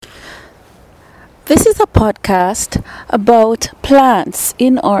This is a podcast about plants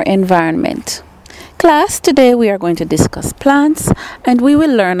in our environment. Class, today we are going to discuss plants and we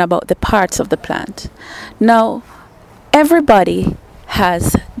will learn about the parts of the plant. Now, everybody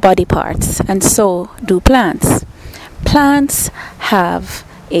has body parts and so do plants. Plants have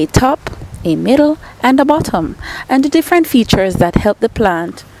a top, a middle, and a bottom, and the different features that help the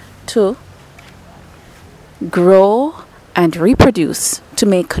plant to grow and reproduce to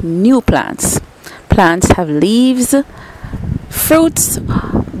make new plants. Plants have leaves, fruits,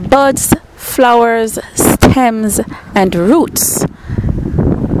 buds, flowers, stems, and roots.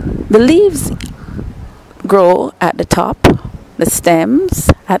 The leaves grow at the top, the stems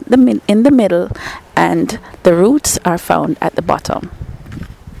in the middle, and the roots are found at the bottom.